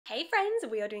Hey friends,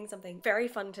 we are doing something very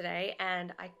fun today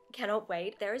and I cannot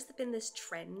wait. There has been this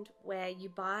trend where you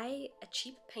buy a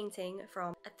cheap painting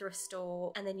from a thrift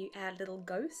store and then you add little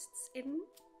ghosts into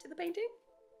the painting.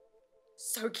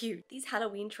 So cute. These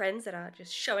Halloween trends that are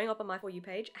just showing up on my For You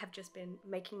page have just been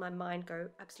making my mind go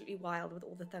absolutely wild with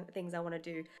all the things I want to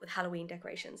do with Halloween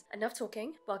decorations. Enough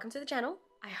talking. Welcome to the channel.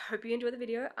 I hope you enjoy the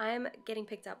video. I am getting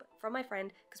picked up from my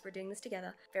friend because we're doing this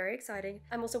together. Very exciting.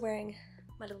 I'm also wearing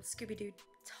my little Scooby-Doo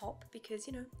top because,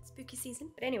 you know, spooky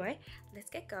season. But anyway, let's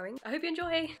get going. I hope you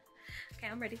enjoy. Okay,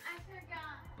 I'm ready. I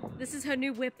forgot. This is her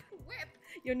new whip. Whip.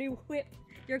 Your new whip.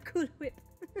 Your cool whip.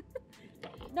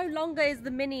 No longer is the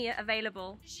Mini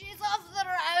available. She's off the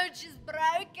road. She's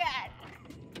broken.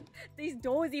 These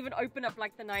doors even open up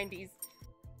like the 90s.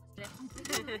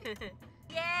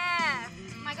 Yeah.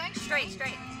 Am I going straight?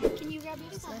 Can you grab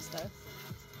your It's nice though.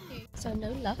 Here. So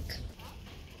no luck.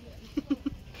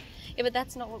 Yeah, but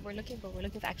that's not what we're looking for. We're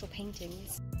looking for actual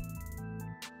paintings.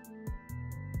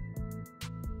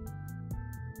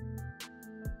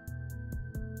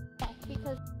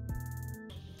 Because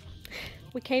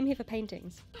we came here for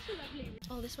paintings.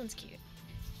 Oh, this one's cute.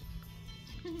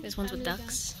 This one's with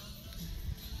ducks.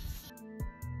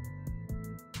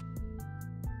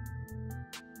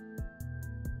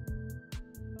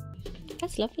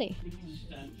 That's lovely.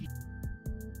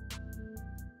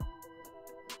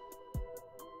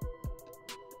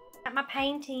 At my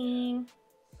painting. This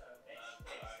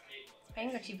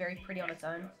painting's actually very pretty on its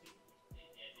own.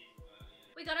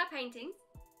 We got our paintings.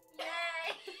 yay!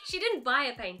 She didn't buy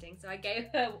a painting, so I gave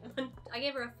her one. I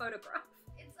gave her a photograph.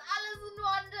 It's Alice in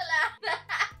Wonderland.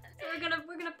 So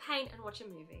we're gonna paint and watch a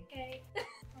movie. Okay.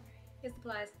 Here's the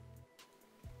pliers.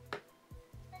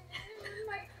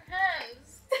 My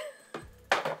hands.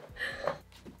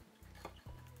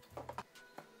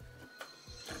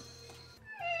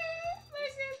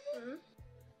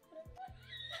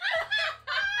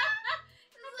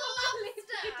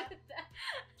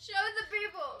 Show the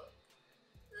people.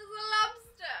 There's a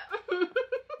lobster.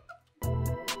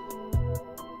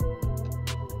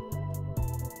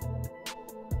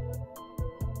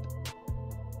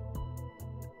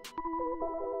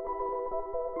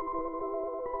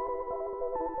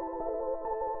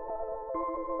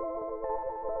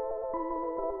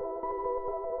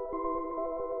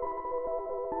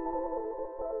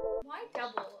 Why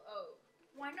double O?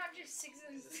 Why not just 6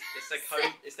 and 6? It's their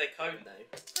code. It's their code name.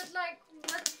 But like,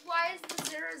 why is the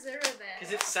 0 0 there?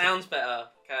 Because it sounds better.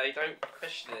 Okay, don't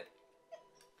question it.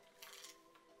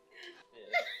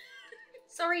 Yeah.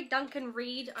 Sorry, Duncan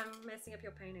Reed, I'm messing up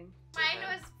your painting. Mine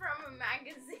was from a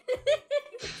magazine.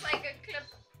 It's like a clip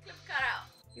cutout.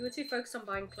 You were too focused on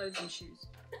buying clothes and shoes.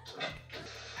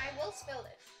 I will spill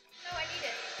it. No, I need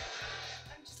it.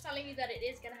 I'm just telling you that it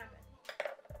is gonna happen.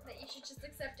 That you should just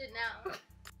accept it now.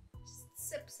 Just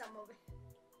sip some of it.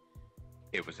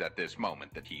 It was at this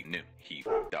moment that he knew he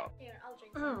f***ed up. Here, I'll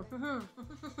drink some.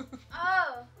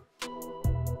 Oh!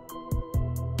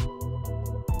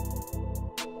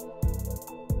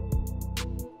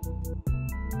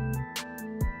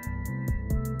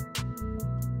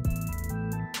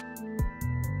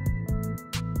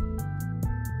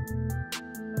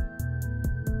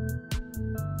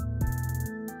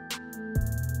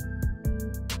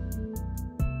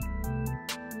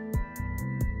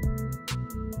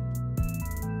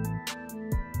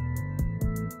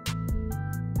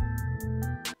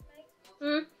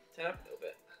 Turn up a little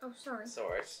bit. Oh, sorry.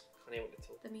 Sorry, I can't hear what you're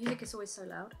talking. The music is always so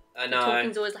loud. I The know.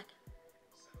 talking's always like...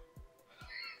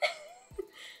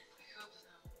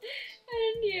 I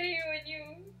didn't hear you when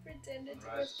you pretended to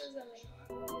whisper something.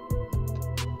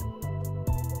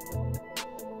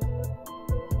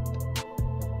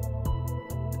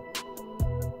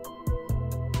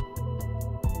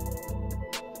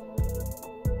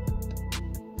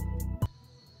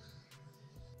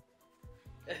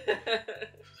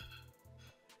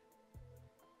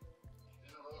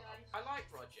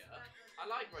 I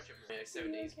like Roger from the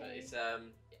 70s, but it's I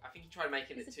think he tried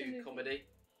making it too comedy.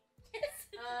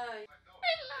 I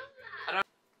love that.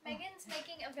 Megan's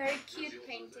making a very cute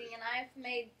painting, and I've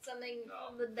made something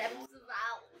from the depths of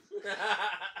Alice.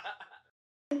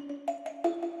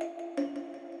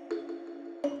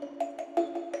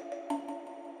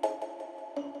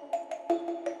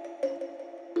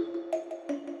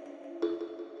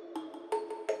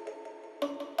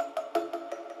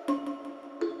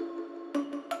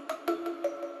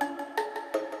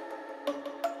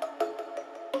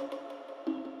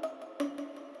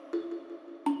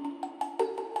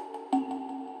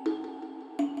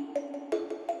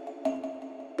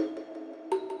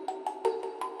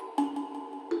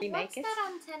 remake What's it.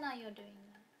 that antenna you're doing?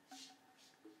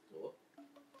 What?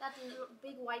 That that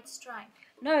big white stripe?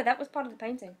 No, that was part of the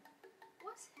painting.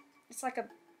 What? It's like a,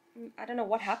 I don't know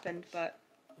what happened, but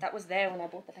that was there when I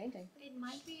bought the painting. It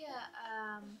might be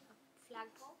a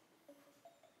flagpole.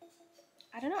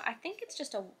 I don't know, I think it's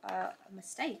just a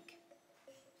mistake.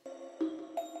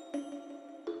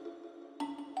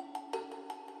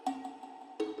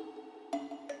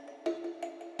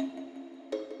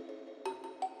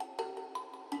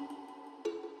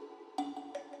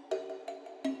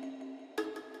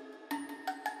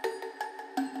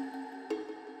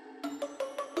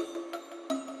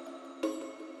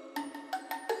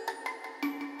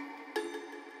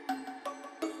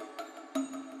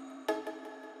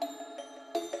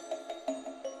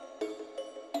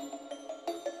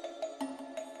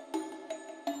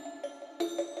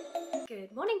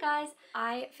 Good morning, guys.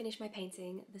 I finished my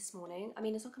painting this morning. I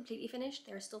mean, it's not completely finished.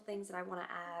 There are still things that I want to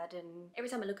add, and every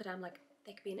time I look at it, I'm like,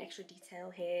 there could be an extra detail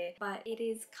here, but it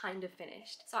is kind of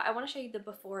finished. So I want to show you the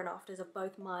before and afters of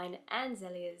both mine and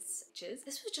Zelia's pictures.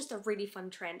 This was just a really fun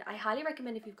trend. I highly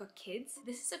recommend if you've got kids,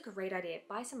 this is a great idea.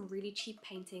 Buy some really cheap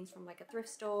paintings from like a thrift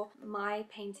store. My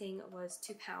painting was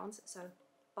 £2, so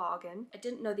bargain. I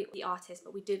didn't know the artist,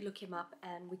 but we did look him up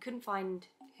and we couldn't find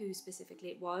who specifically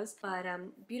it was, but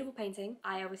beautiful painting.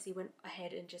 I obviously went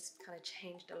ahead and just kind of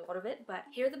changed a lot of it, but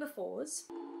here are the befores.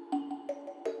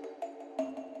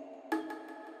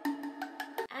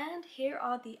 And here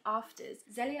are the afters.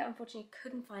 Zelia unfortunately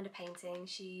couldn't find a painting.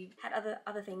 She had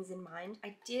other things in mind.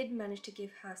 I did manage to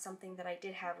give her something that I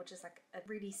did have, which is like a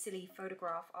really silly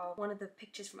photograph of one of the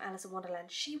pictures from Alice in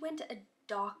Wonderland. She went a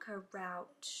darker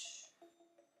route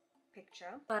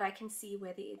picture, but I can see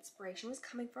where the inspiration was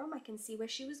coming from. I can see where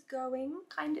she was going,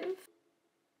 kind of.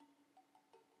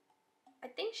 I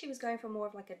think she was going for more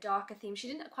of like a darker theme. She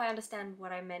didn't quite understand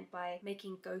what I meant by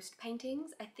making ghost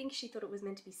paintings. I think she thought it was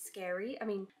meant to be scary. I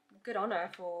mean, good on her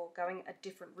for going a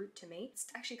different route to me. It's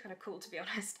actually kind of cool, to be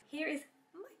honest. Here is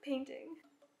my painting.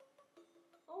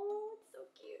 Oh, it's so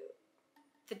cute.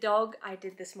 The dog I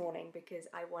did this morning because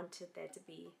I wanted there to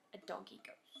be a doggy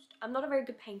ghost. I'm not a very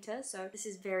good painter, so this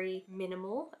is very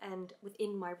minimal and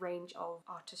within my range of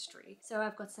artistry. So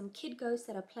I've got some kid ghosts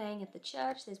that are playing at the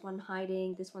church. There's one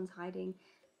hiding, this one's hiding.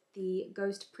 The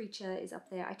ghost preacher is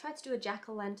up there. I tried to do a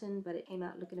jack-o'-lantern, but it came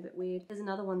out looking a bit weird. There's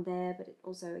another one there, but it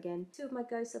also, again, two of my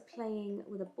ghosts are playing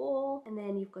with a ball. And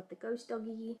then you've got the ghost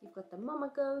doggy, you've got the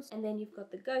mama ghost, and then you've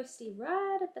got the ghosty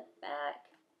right at the back.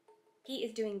 He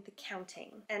is doing the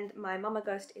counting, and my mama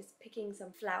ghost is picking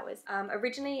some flowers.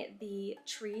 Originally, the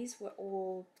trees were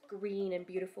all green and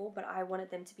beautiful, but I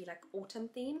wanted them to be like autumn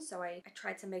themed, so I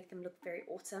tried to make them look very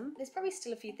autumn. There's probably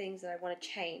still a few things that I want to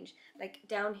change. Like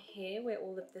down here where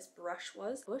all of this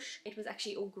bush, it was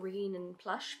actually all green and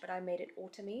plush, but I made it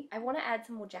autumny. I want to add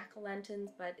some more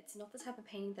jack-o'-lanterns, but it's not the type of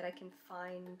painting that I can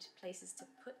find places to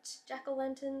put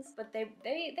jack-o'-lanterns, but they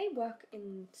work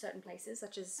in certain places,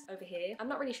 such as over here. I'm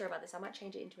not really sure about this. I might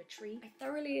change it into a tree. I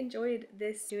thoroughly enjoyed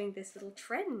doing this little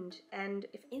trend, and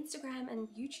if Instagram and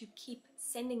YouTube keep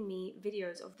sending me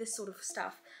videos of this sort of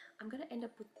stuff, I'm gonna end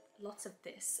up with lots of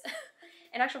this.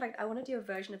 In actual fact, I want to do a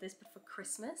version of this but for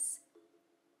Christmas.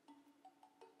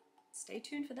 Stay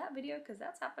tuned for that video because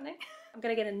that's happening. I'm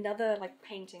gonna get another like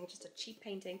painting, just a cheap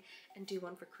painting, and do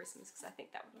one for Christmas because I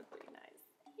think that would look really nice.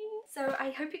 So I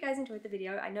hope you guys enjoyed the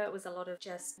video. I know it was a lot of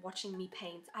just watching me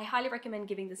paint. I highly recommend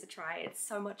giving this a try. It's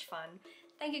so much fun.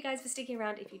 Thank you guys for sticking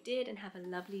around if you did, and have a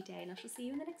lovely day, and I shall see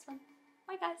you in the next one.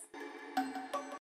 Bye guys.